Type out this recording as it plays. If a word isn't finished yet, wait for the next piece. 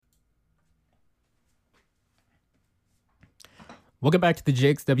Welcome back to the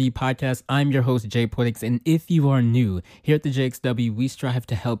JXW podcast. I'm your host, Jay Poetix, and if you are new, here at the JXW, we strive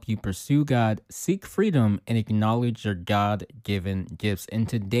to help you pursue God, seek freedom, and acknowledge your God-given gifts. In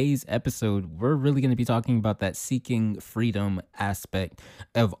today's episode, we're really going to be talking about that seeking freedom aspect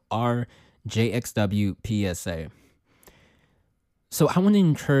of our JXW PSA. So I want to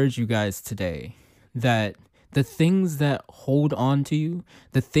encourage you guys today that the things that hold on to you,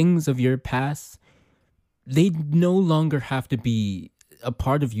 the things of your past, they no longer have to be a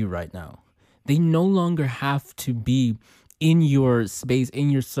part of you right now. They no longer have to be in your space, in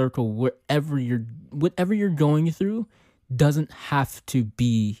your circle, whatever you're going through doesn't have to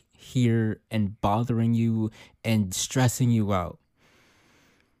be here and bothering you and stressing you out.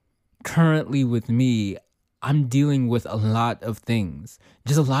 Currently with me, I'm dealing with a lot of things,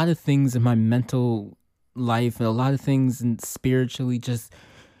 just a lot of things in my mental life and a lot of things spiritually. Just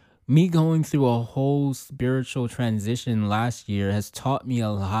me going through a whole spiritual transition last year has taught me a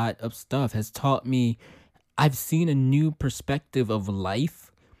lot of stuff, I've seen a new perspective of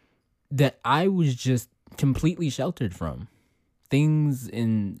life that I was just completely sheltered from. Things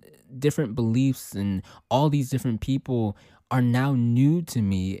and different beliefs and all these different people are now new to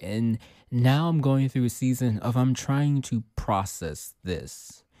me. And now I'm going through a season of I'm trying to process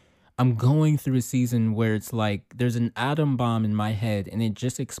this. I'm going through a season where it's like there's an atom bomb in my head and it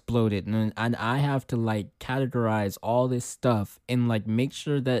just exploded. And I have to categorize all this stuff and make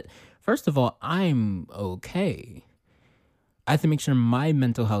sure that, first of all, I'm okay. I have to make sure my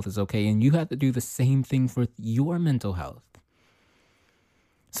mental health is okay. And you have to do the same thing for your mental health.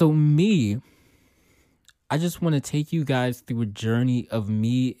 So I just want to take you guys through a journey of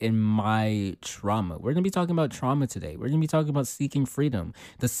me and my trauma. We're going to be talking about trauma today. We're going to be talking about seeking freedom.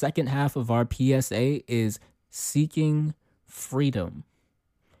 The second half of our PSA is seeking freedom.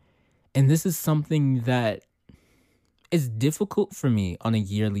 And this is something that is difficult for me on a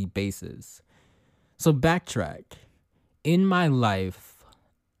yearly basis. So backtrack. In my life,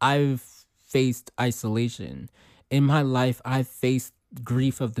 I've faced isolation. In my life, I've faced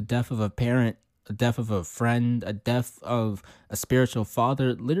grief of the death of a parent, a death of a friend, a death of a spiritual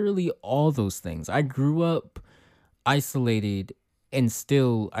father, literally all those things. I grew up isolated and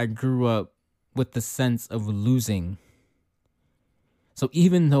still I grew up with the sense of losing. So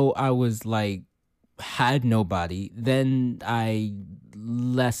even though I was had nobody, then I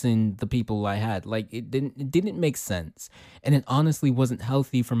lessened the people I had. It didn't make sense. And it honestly wasn't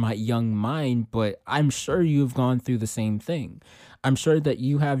healthy for my young mind, but I'm sure you've gone through the same thing. I'm sure that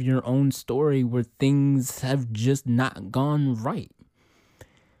you have your own story where things have just not gone right.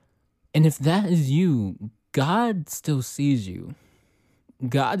 And if that is you, God still sees you.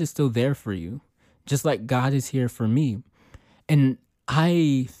 God is still there for you, just like God is here for me. And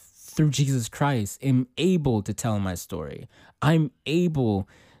I, through Jesus Christ, am able to tell my story. I'm able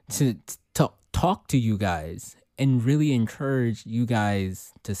to talk to you guys and really encourage you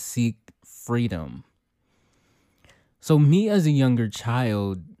guys to seek freedom. So me as a younger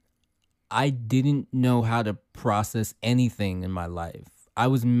child, I didn't know how to process anything in my life. I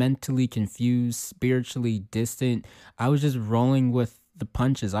was mentally confused, spiritually distant. I was just rolling with the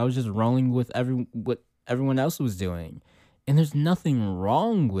punches. I was just rolling with what everyone else was doing. And there's nothing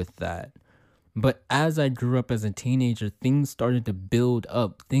wrong with that. But as I grew up as a teenager, things started to build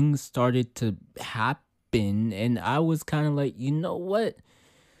up. Things started to happen. And I was kind of like, you know what?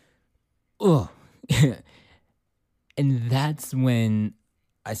 Ugh. And that's when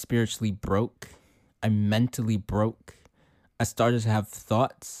I spiritually broke. I mentally broke. I started to have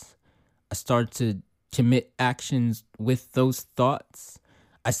thoughts. I started to commit actions with those thoughts.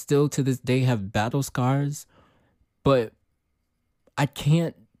 I still to this day have battle scars, but I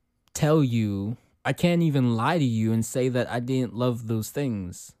can't even lie to you and say that I didn't love those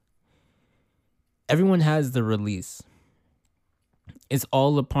things. Everyone has the release. It's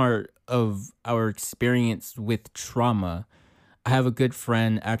all a part of our experience with trauma. I have a good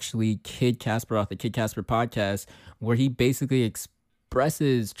friend, actually, Kid Casper, off the Kid Casper podcast, where he basically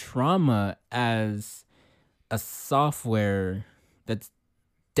expresses trauma as a software that's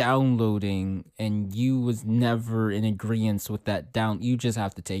downloading and you was never in agreement with that you just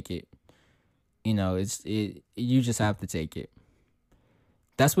have to take it. You just have to take it.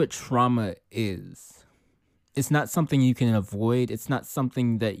 That's what trauma is. It's not something you can avoid. It's not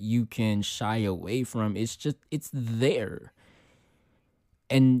something that you can shy away from. It's there.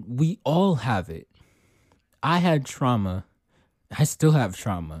 And we all have it. I had trauma. I still have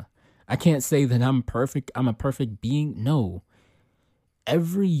trauma. I can't say that I'm perfect. I'm a perfect being. No.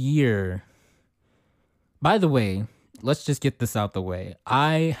 Every year. By the way, let's just get this out the way.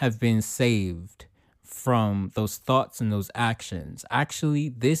 I have been saved from those thoughts and those actions. Actually,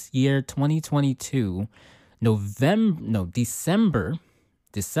 this year, 2022,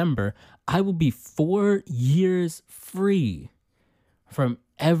 December, I will be 4 years free from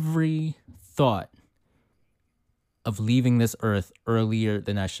every thought of leaving this earth earlier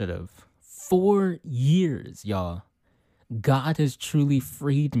than I should have. 4 years, y'all. God has truly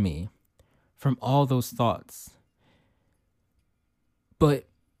freed me from all those thoughts. But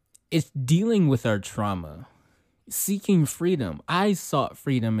it's dealing with our trauma, seeking freedom. I sought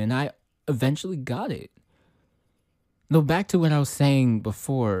freedom and I eventually got it. Though back to what I was saying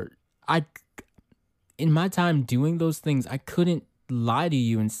before, in my time doing those things, I couldn't lie to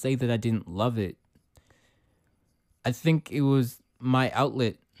you and say that I didn't love it. I think it was my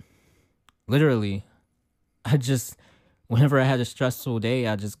outlet. Literally, whenever I had a stressful day,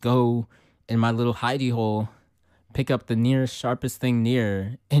 I just go in my little hidey hole, pick up the nearest, sharpest thing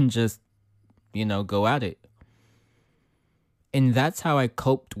near, and just, go at it. And that's how I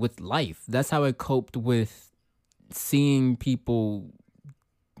coped with life. That's how I coped with seeing people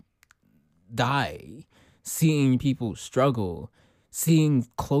die, seeing people struggle, seeing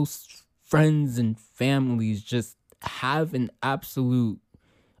close friends and families just have an absolute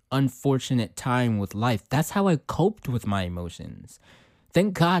unfortunate time with life. That's how I coped with my emotions.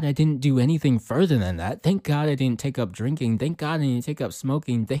 Thank God I didn't do anything further than that. Thank God I didn't take up drinking. Thank God I didn't take up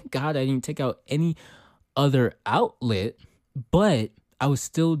smoking. Thank God I didn't take out any other outlet. But I was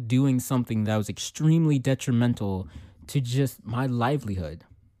still doing something that was extremely detrimental to just my livelihood.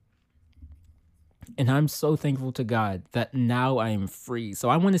 And I'm so thankful to God that now I am free. So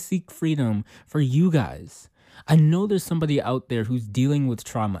I want to seek freedom for you guys. I know there's somebody out there who's dealing with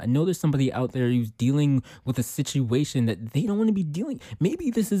trauma. I know there's somebody out there who's dealing with a situation that they don't want to be dealing. Maybe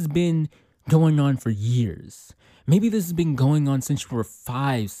this has been going on for years. Maybe this has been going on since you were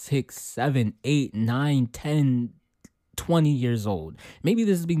 5, 6, 7, 8, 9, 10, 20 years old. Maybe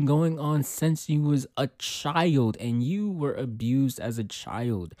this has been going on since you was a child and you were abused as a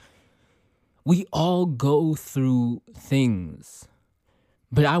child. We all go through things.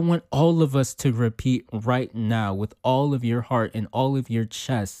 But I want all of us to repeat right now with all of your heart and all of your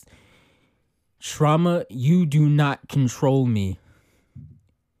chest. Trauma, you do not control me.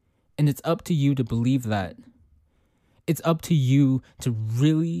 And it's up to you to believe that. It's up to you to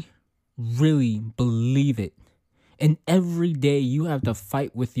really, really believe it. And every day you have to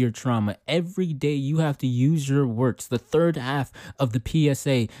fight with your trauma. Every day you have to use your works. The third half of the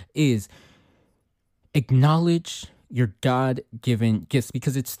PSA is acknowledge your God-given gifts,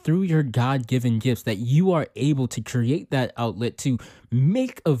 because it's through your God-given gifts that you are able to create that outlet to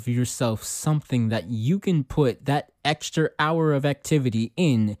make of yourself something that you can put that extra hour of activity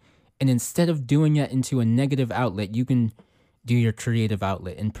in. And instead of doing it into a negative outlet, you can do your creative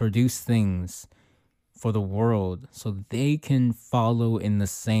outlet and produce things for the world so they can follow in the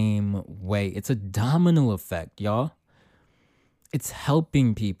same way. It's a domino effect, y'all. It's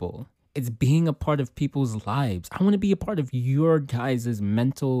helping people. It's being a part of people's lives. I want to be a part of your guys'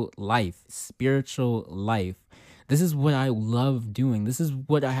 mental life, spiritual life. This is what I love doing. This is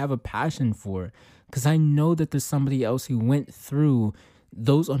what I have a passion for, because I know that there's somebody else who went through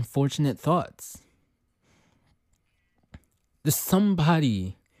those unfortunate thoughts. There's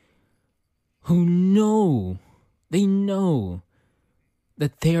somebody who they know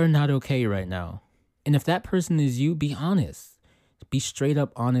that they are not okay right now. And if that person is you, be honest. Be straight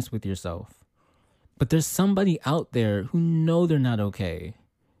up honest with yourself. But there's somebody out there who know they're not okay.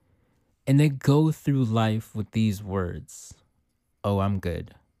 And they go through life with these words. Oh, I'm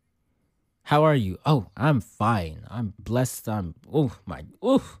good. How are you? Oh, I'm fine. I'm blessed. I'm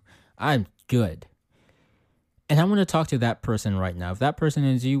good. And I want to talk to that person right now. If that person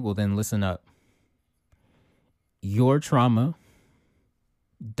is you, well, then listen up. Your trauma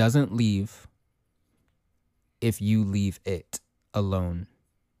doesn't leave if you leave it alone.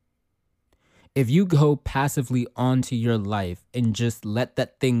 If you go passively onto your life and just let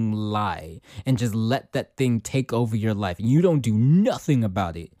that thing lie and just let that thing take over your life and you don't do nothing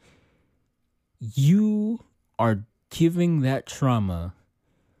about it, you are giving that trauma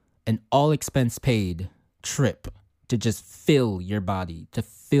an all expense paid trip to just fill your body, to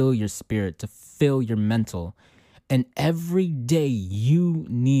fill your spirit, to fill your mental. And every day you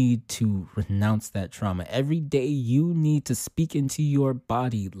need to renounce that trauma. Every day you need to speak into your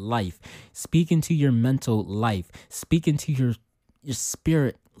body life, speak into your mental life, speak into your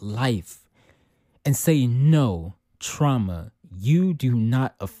spirit life, and say, no, trauma, you do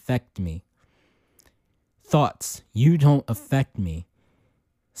not affect me. Thoughts, you don't affect me.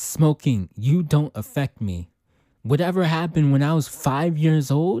 Smoking, you don't affect me. Whatever happened when I was 5 years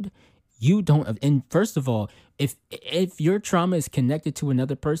old, You don't, and first of all, if your trauma is connected to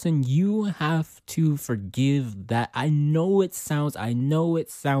another person, you have to forgive that. I know it sounds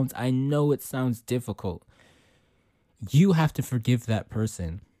difficult. You have to forgive that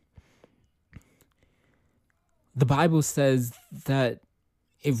person. The Bible says that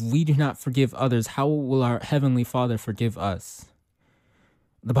if we do not forgive others, how will our Heavenly Father forgive us?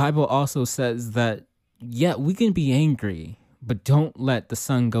 The Bible also says that, yeah, we can be angry, but don't let the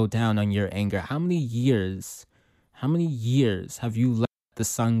sun go down on your anger. How many years have you let the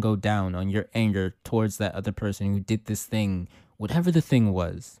sun go down on your anger towards that other person who did this thing, whatever the thing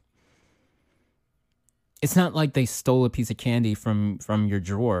was? It's not like they stole a piece of candy from your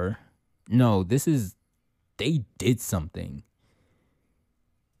drawer. No, they did something.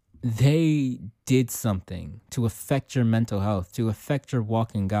 They did something to affect your mental health, to affect your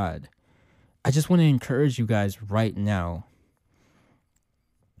walk in God. I just want to encourage you guys right now.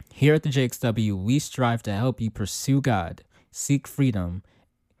 Here at the JXW, we strive to help you pursue God, seek freedom,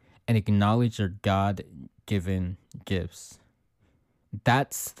 and acknowledge your God-given gifts.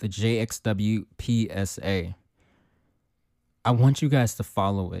 That's the JXW PSA. I want you guys to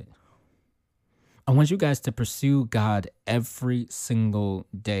follow it. I want you guys to pursue God every single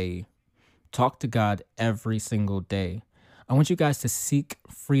day. Talk to God every single day. I want you guys to seek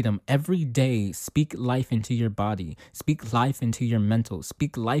freedom every day. Speak life into your body. Speak life into your mental.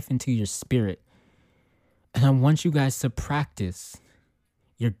 Speak life into your spirit. And I want you guys to practice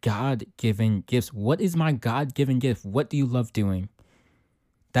your God-given gifts. What is my God-given gift? What do you love doing?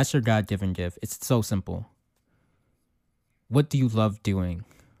 That's your God-given gift. It's so simple. What do you love doing?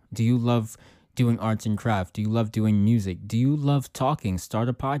 Do you love doing arts and craft? Do you love doing music? Do you love talking? Start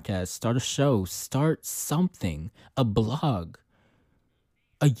a podcast, start a show, start something, a blog,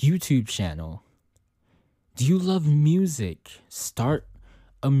 a YouTube channel. Do you love music? Start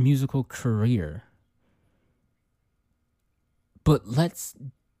a musical career. But let's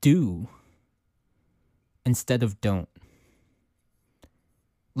do instead of don't.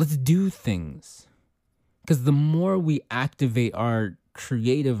 Let's do things. Because the more we activate our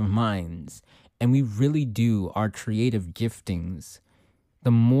creative minds and we really do our creative giftings,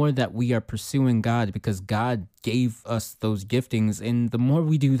 the more that we are pursuing God, because God gave us those giftings. And the more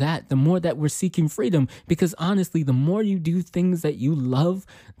we do that, the more that we're seeking freedom. Because honestly, the more you do things that you love,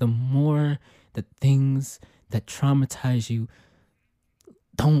 the more the things that traumatize you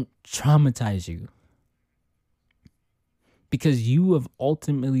don't traumatize you. Because you have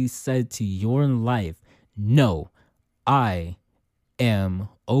ultimately said to your life, no, I am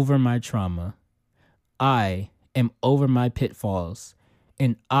over my trauma. I am over my pitfalls.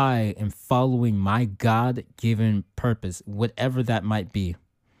 And I am following my God-given purpose, whatever that might be.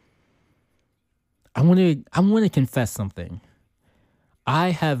 I want to confess something. I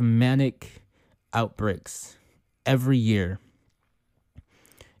have manic outbreaks every year.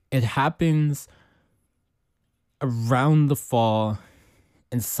 It happens around the fall,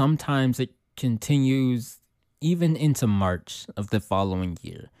 and sometimes it continues even into March of the following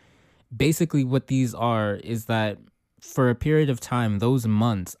year. Basically, what these are is that for a period of time, those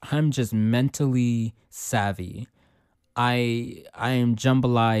months, I'm just mentally savvy. I am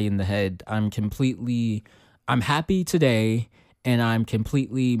jambalaya in the head. I'm happy today, and I'm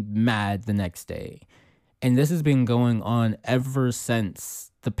completely mad the next day. And this has been going on ever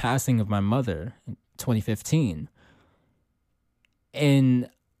since the passing of my mother in 2015. And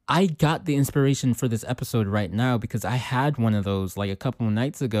I got the inspiration for this episode right now because I had one of those like a couple of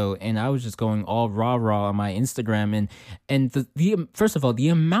nights ago, and I was just going all rah on my Instagram, and the first of all, the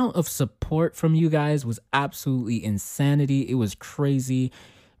amount of support from you guys was absolutely insanity. It was crazy.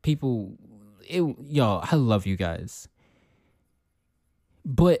 Y'all, I love you guys.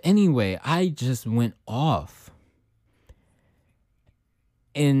 But anyway, I just went off.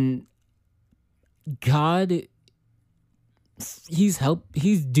 And God,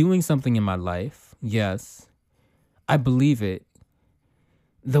 he's doing something in my life. Yes, I believe it.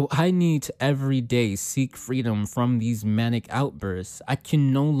 Though I need to every day seek freedom from these manic outbursts, I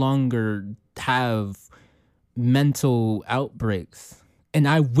can no longer have mental outbreaks. And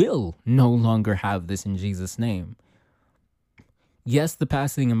I will no longer have this in Jesus' name. Yes, the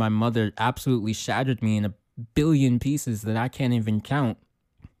passing of my mother absolutely shattered me in a billion pieces that I can't even count.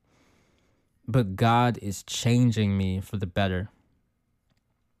 But God is changing me for the better.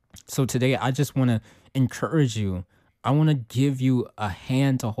 So today, I just want to encourage you. I want to give you a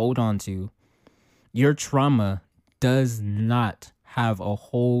hand to hold on to. Your trauma does not have a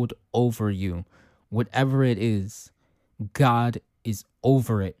hold over you. Whatever it is, God is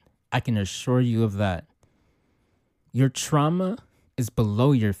over it. I can assure you of that. Your trauma is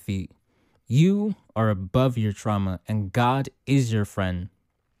below your feet. You are above your trauma, and God is your friend,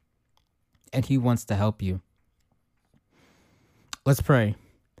 and He wants to help you. Let's pray.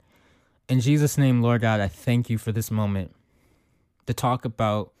 In Jesus' name, Lord God, I thank you for this moment to talk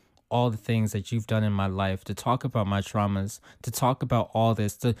about all the things that you've done in my life, to talk about my traumas, to talk about all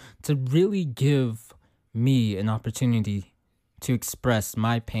this, to really give me an opportunity to express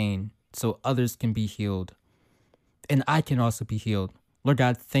my pain so others can be healed. And I can also be healed. Lord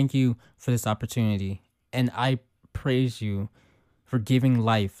God, thank you for this opportunity. And I praise you for giving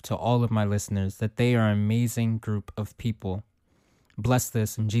life to all of my listeners, that they are an amazing group of people. Bless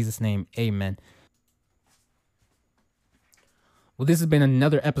this in Jesus' name. Amen. Well, this has been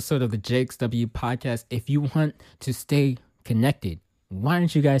another episode of the JXW podcast. If you want to stay connected, why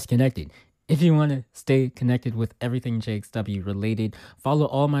aren't you guys connected? If you want to stay connected with everything JXW related, follow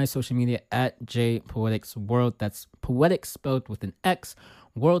all my social media at JPoeticsWorld. That's poetic spelled with an X,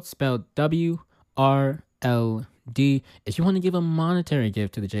 world spelled WRLD. If you want to give a monetary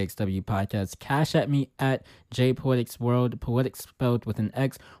gift to the JXW podcast, cash at me at JPoeticsWorld, poetic spelled with an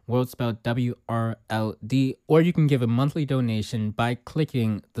X, world spelled WRLD. Or you can give a monthly donation by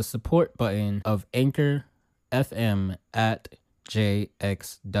clicking the support button of Anchor FM at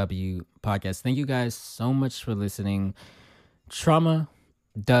JXW podcast. Thank you guys so much for listening. Trauma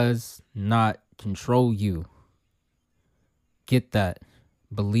does not control you. Get that.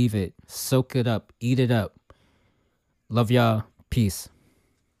 Believe it. Soak it up. Eat it up. Love y'all. Peace.